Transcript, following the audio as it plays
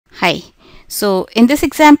Hi. So in this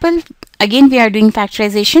example, again we are doing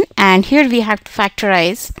factorization, and here we have to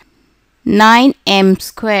factorize 9m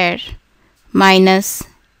square minus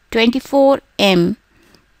 24m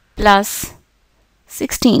plus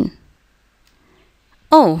 16.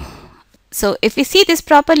 Oh, so if we see this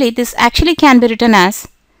properly, this actually can be written as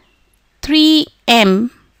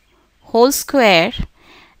 3m whole square,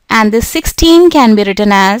 and this 16 can be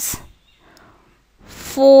written as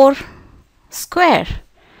 4 square,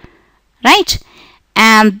 right?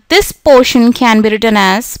 And this portion can be written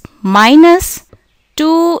as minus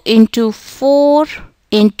 2 into 4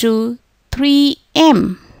 into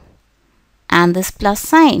 3m, and this plus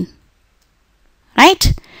sign,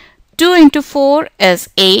 right? 2 into 4 is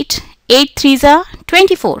 8, 8 3s are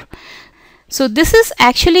 24. So this is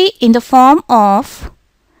actually in the form of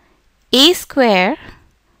a square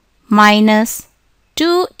minus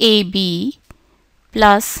 2ab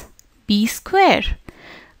plus b square,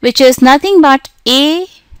 which is nothing but a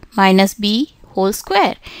minus b whole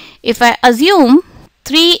square. If I assume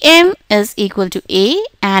 3m is equal to a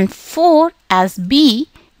and 4 as b,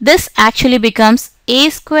 this actually becomes a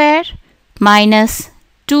square minus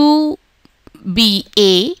 2ba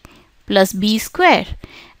plus b square,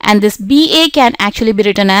 and this ba can actually be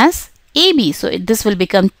written as ab. So this will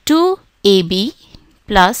become 2ab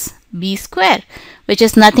plus b square, which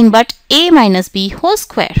is nothing but a minus b whole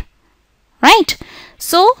square, right?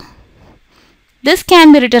 So this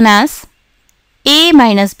can be written as a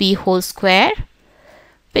minus b whole square,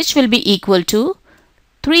 which will be equal to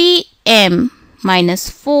 3m minus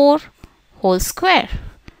 4 whole square.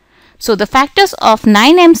 So the factors of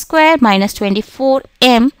 9m square minus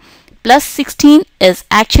 24m plus 16 is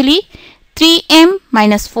actually 3m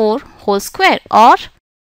minus 4 whole square, or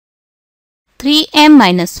 3m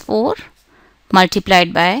minus 4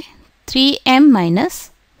 multiplied by 3m minus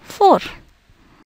 4.